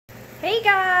Hey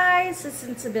guys, it's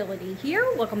Sensibility here.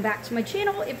 Welcome back to my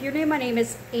channel. If you're new, my name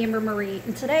is Amber Marie,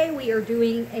 and today we are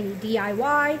doing a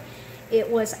DIY. It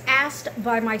was asked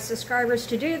by my subscribers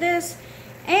to do this,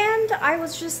 and I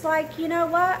was just like, you know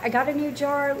what? I got a new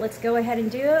jar. Let's go ahead and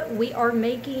do it. We are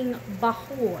making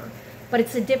Bakhoor, but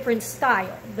it's a different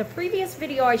style. The previous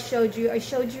video I showed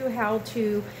you how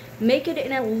to make it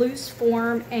in a loose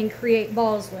form and create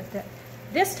balls with it.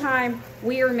 This time,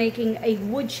 we are making a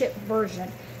wood chip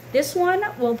version. This one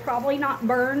will probably not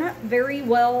burn very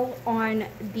well on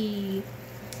the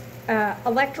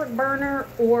electric burner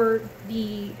or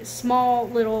the small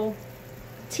little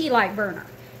tea light burner.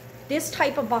 This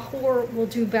type of Bakhoor will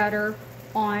do better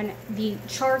on the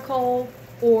charcoal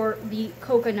or the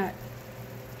coconut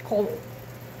coal.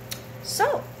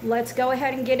 So let's go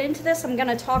ahead and get into this. I'm going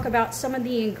to talk about some of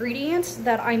the ingredients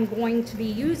that I'm going to be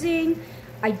using.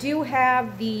 I do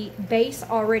have the base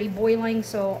already boiling,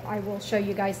 so I will show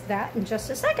you guys that in just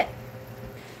a second.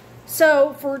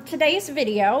 So for today's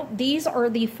video, these are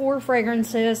the 4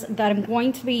 fragrances that I'm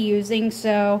going to be using.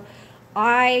 So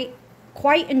I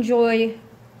quite enjoy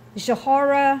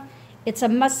Jahara. It's a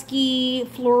musky,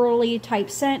 florally type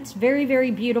scent. It's very,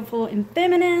 very beautiful and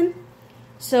feminine.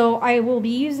 So I will be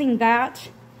using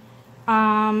that.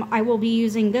 I will be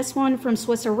using this one from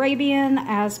Swiss Arabian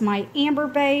as my amber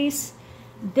base.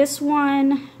 This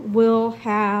one will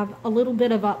have a little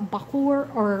bit of a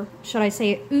Bakhoor, or should I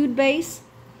say oud base.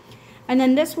 And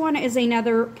then this one is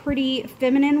another pretty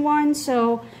feminine one,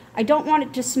 so I don't want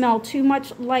it to smell too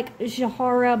much like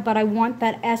Jahara, but I want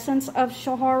that essence of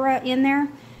Jahara in there.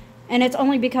 And it's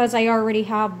only because I already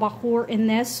have Bakhoor in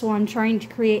this, so I'm trying to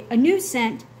create a new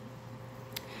scent.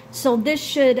 So this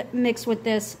should mix with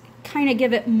this, kind of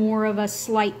give it more of a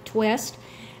slight twist.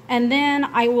 And then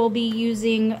I will be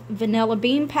using vanilla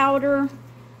bean powder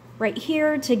right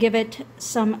here to give it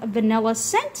some vanilla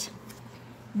scent.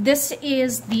 This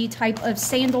is the type of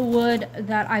sandalwood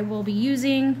that I will be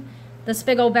using. This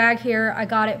big old bag here, I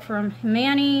got it from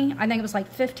Humani. I think it was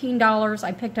like $15.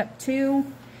 I picked up 2.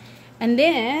 And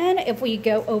then if we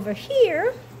go over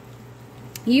here,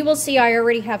 you will see I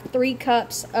already have 3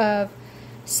 cups of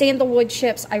sandalwood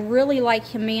chips. I really like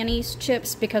Humani's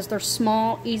chips because they're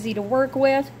small, easy to work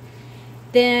with.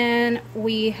 Then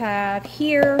we have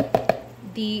here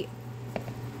the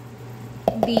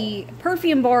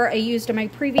perfume bar I used in my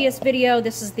previous video.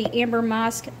 This is the amber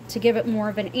musk to give it more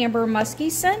of an amber musky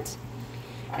scent.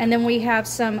 And then we have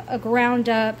some ground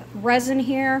up resin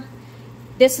here.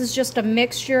 This is just a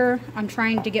mixture. I'm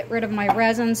trying to get rid of my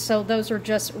resins, so those are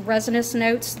just resinous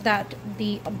notes that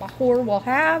the Bakhoor will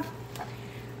have.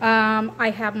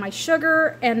 I have my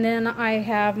sugar, and then I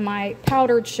have my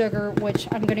powdered sugar, which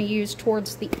I'm going to use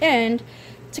towards the end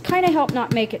to kind of help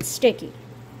not make it sticky.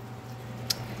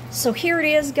 So here it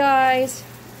is, guys.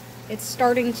 It's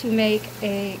starting to make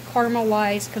a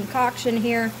caramelized concoction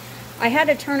here. I had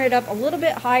to turn it up a little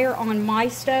bit higher on my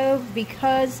stove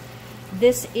because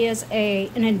this is an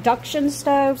induction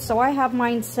stove, so I have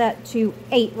mine set to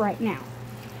 8 right now.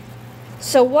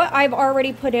 So what I've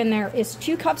already put in there is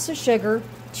 2 cups of sugar,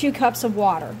 2 cups of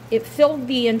water. It filled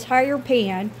the entire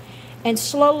pan, and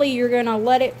slowly you're going to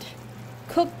let it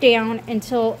cook down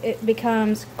until it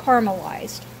becomes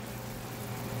caramelized.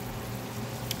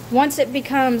 Once it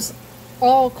becomes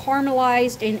all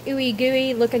caramelized and ooey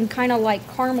gooey, looking kind of like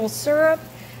caramel syrup,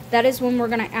 that is when we're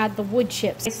going to add the wood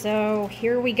chips. So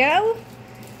here we go.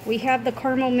 We have the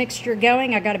caramel mixture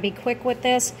going. I got to be quick with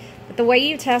this, but the way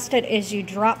you test it is you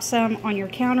drop some on your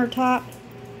countertop,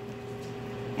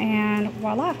 and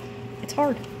voila, it's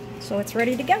hard. So it's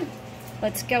ready to go.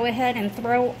 Let's go ahead and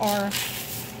throw our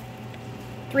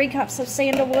 3 cups of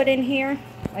sandalwood in here.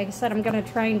 Like I said, I'm going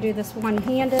to try and do this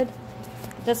one-handed.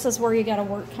 This is where you got to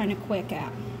work kind of quick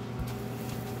at.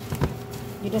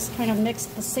 You just kind of mix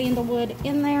the sandalwood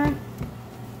in there,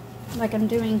 like I'm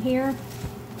doing here,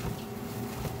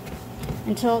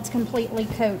 until it's completely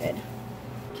coated.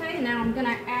 Okay, now I'm going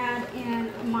to add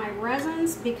in my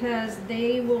resins because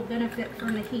they will benefit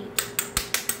from the heat.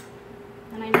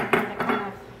 And I need them to kind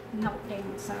of melt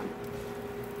down some.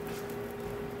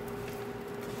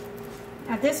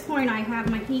 At this point, I have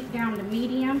my heat down to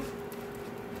medium.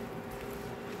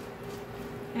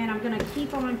 And I'm going to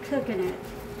keep on cooking it.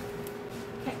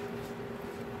 Okay.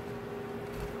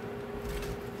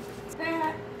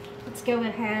 Let's go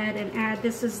ahead and add,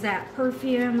 this is that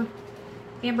perfume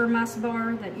amber musk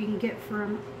bar that you can get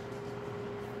from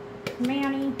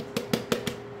Manny.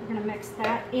 We're going to mix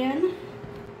that in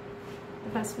the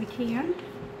best we can.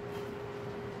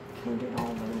 Coat it all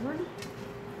over.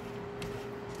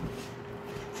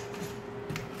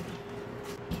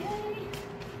 Okay.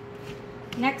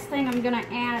 Next thing I'm going to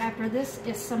add after this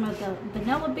is some of the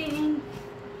vanilla bean.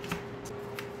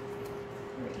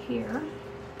 Right here.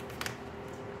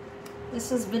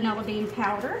 This is vanilla bean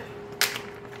powder.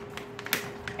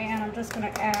 And I'm just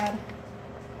going to add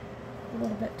a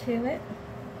little bit to it.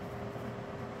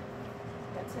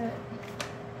 That's it.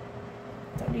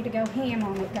 Don't need to go ham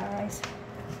on it, guys.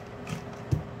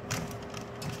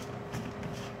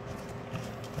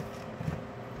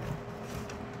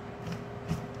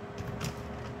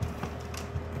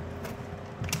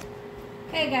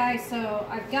 Okay guys, so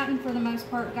I've for the most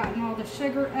part gotten all the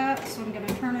sugar up, so I'm going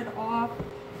to turn it off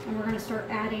and we're going to start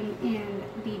adding in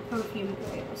the perfume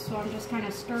oil. So I'm just kind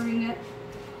of stirring it,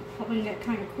 helping it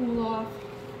kind of cool off.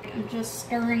 I'm just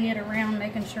stirring it around,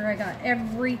 making sure I got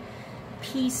every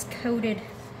piece coated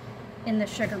in the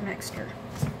sugar mixture.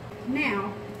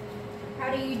 Now,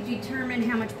 how do you determine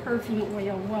how much perfume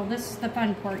oil? Well, this is the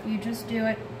fun part. You just do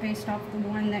it based off the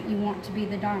one that you want to be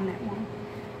the dominant one.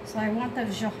 So I want the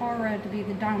Jahara to be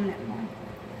the dominant one.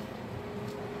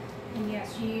 And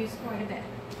yes, you use quite a bit.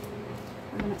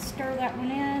 We're going to stir that one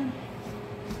in.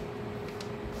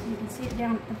 You can see it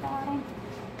down at the bottom.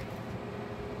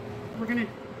 We're going to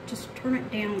just turn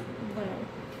it down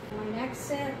low. My next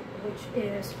scent, which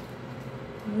is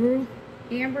Rue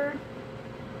Amber.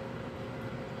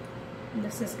 And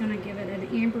this is going to give it an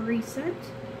ambery scent.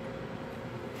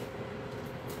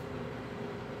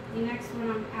 The next one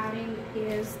I'm adding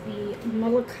is the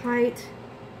Malachite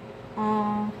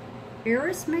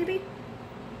Iris, maybe.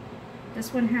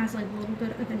 This one has a little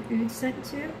bit of an oud scent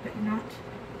to it, but not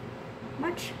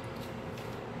much.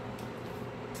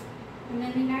 And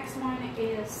then the next one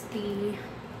is the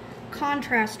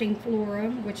contrasting flora,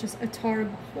 which is Attar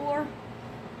Bakhoor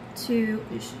to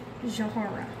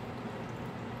Jahara.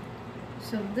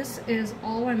 So this is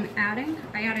all I'm adding.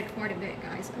 I added quite a bit,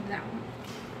 guys, of that one.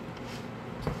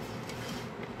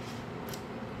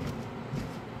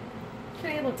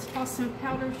 Okay, let's toss some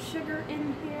powdered sugar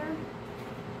in here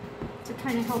to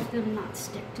kind of help them not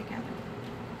stick together.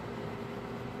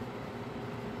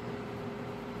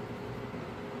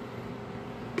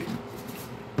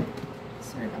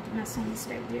 Sorry about the mess on the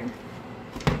stove here.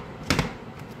 There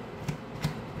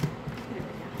we go.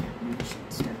 Now it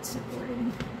should start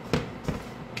separating.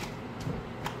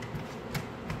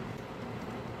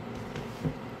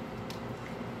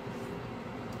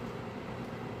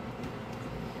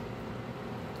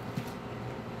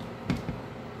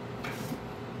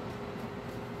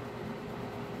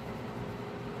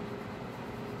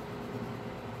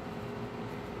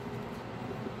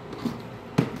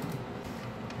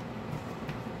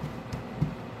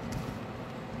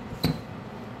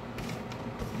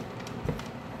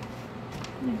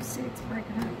 You can see it's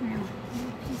breaking up now,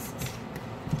 little pieces.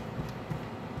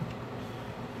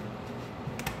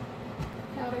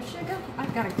 Powdered sugar.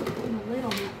 I've got to put a lid on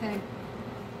that thing.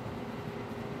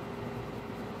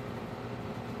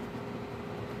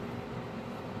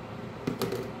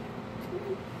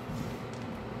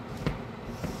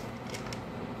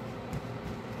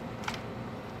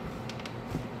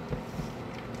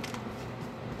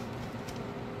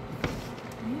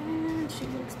 And she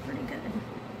looks pretty good.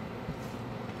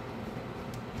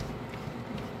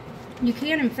 You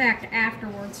can, in fact,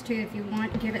 afterwards, too, if you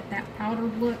want, give it that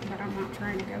powdered look, but I'm not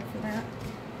trying to go for that.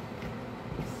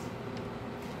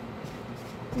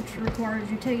 Which requires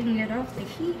you taking it off the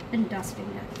heat and dusting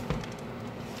it.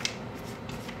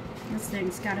 This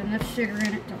thing's got enough sugar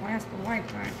in it to last a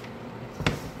lifetime.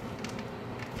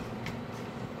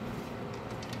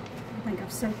 I think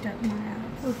I've soaked up my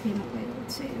perfume oil,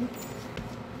 too.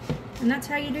 And that's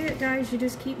how you do it, guys. You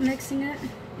just keep mixing it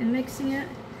and mixing it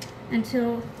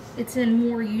until it's in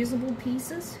more usable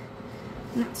pieces,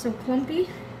 not so clumpy.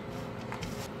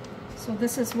 So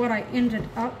this is what I ended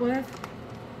up with.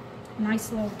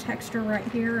 Nice little texture right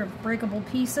here of breakable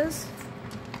pieces.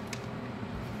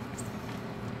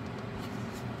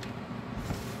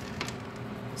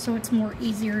 So it's more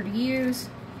easier to use.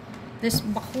 This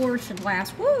Bakhoor should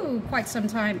last, woo, quite some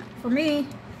time. For me,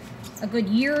 a good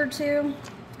year or two,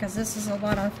 because this is a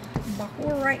lot of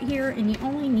Bakhoor right here, and you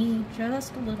only need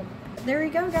just a little bit. There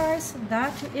you go, guys.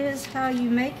 That is how you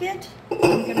make it.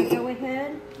 I'm going to go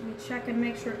ahead and check and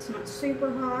make sure it's not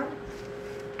super hot.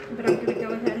 But I'm going to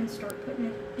go ahead and start putting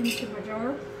it into my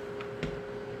jar.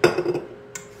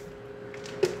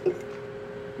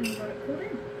 And let it cool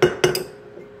in.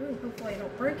 Ooh, hopefully I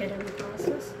don't break it in the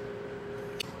process.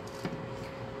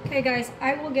 Okay, guys,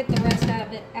 I will get the rest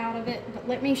out of it, but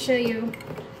let me show you,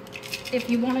 if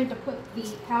you wanted to put the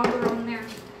powder on there,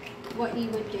 what you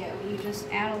would do. You just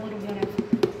add a little bit of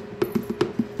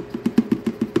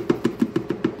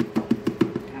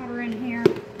powder in here.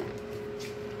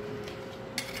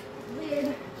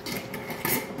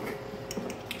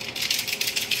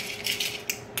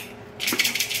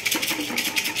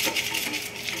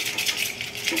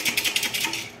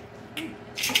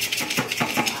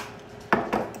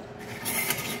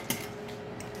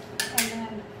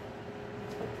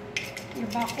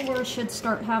 Bakhoor should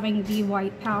start having the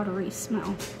white powdery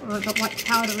smell, or the white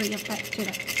powdery effect to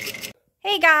it.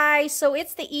 Hey guys, so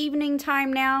it's the evening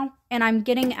time now, and I'm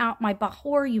getting out my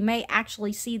Bakhoor. You may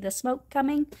actually see the smoke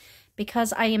coming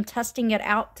because I am testing it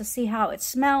out to see how it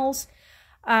smells.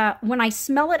 When I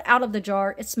smell it out of the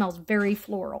jar, it smells very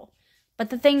floral. But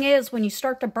the thing is, when you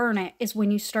start to burn it, is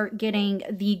when you start getting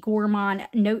the gourmand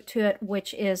note to it,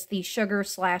 which is the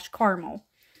sugar/caramel.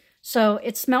 So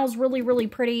it smells really, really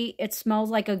pretty. It smells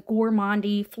like a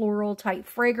gourmandy floral type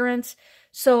fragrance.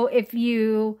 So if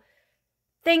you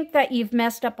think that you've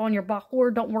messed up on your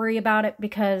Bakhoor, don't worry about it,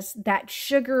 because that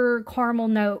sugar caramel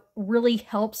note really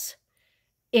helps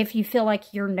if you feel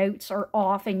like your notes are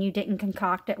off and you didn't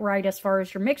concoct it right as far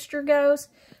as your mixture goes.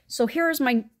 So here's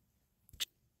my...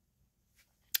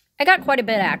 I got quite a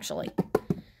bit, actually.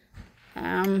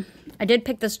 I did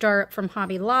pick this jar up from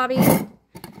Hobby Lobby.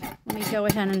 Let me go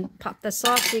ahead and pop this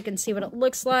off so you can see what it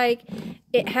looks like.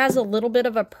 It has a little bit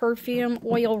of a perfume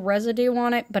oil residue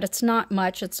on it, but it's not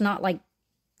much. It's not like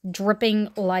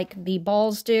dripping like the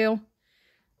balls do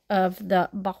of the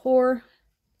Bakhoor.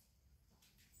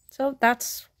 So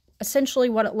that's essentially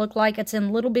what it looked like. It's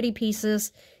in little bitty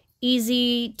pieces,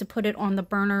 easy to put it on the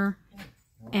burner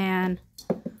and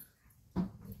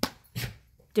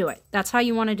do it. That's how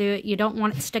you want to do it. You don't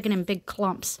want it sticking in big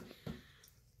clumps.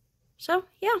 So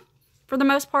yeah, for the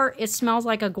most part, it smells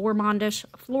like a gourmandish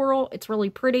floral. It's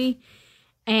really pretty,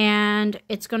 and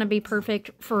it's going to be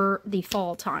perfect for the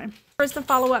fall time. Here's the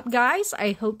follow-up, guys.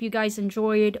 I hope you guys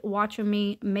enjoyed watching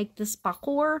me make this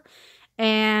Bakhoor,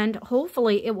 and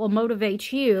hopefully it will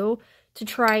motivate you to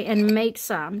try and make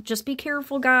some. Just be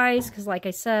careful, guys, because like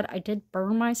I said, I did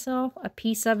burn myself. A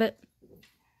piece of it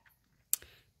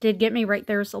did get me right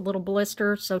there's a little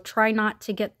blister, so try not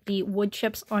to get the wood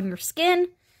chips on your skin.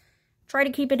 Try to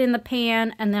keep it in the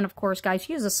pan, and then, of course, guys,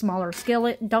 use a smaller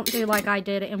skillet. Don't do like I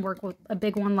did and work with a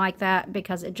big one like that,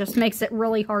 because it just makes it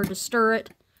really hard to stir it.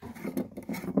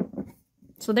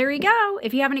 So there you go.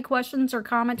 If you have any questions or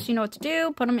comments, you know what to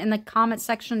do. Put them in the comment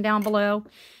section down below,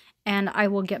 and I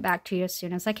will get back to you as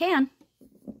soon as I can.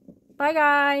 Bye,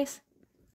 guys.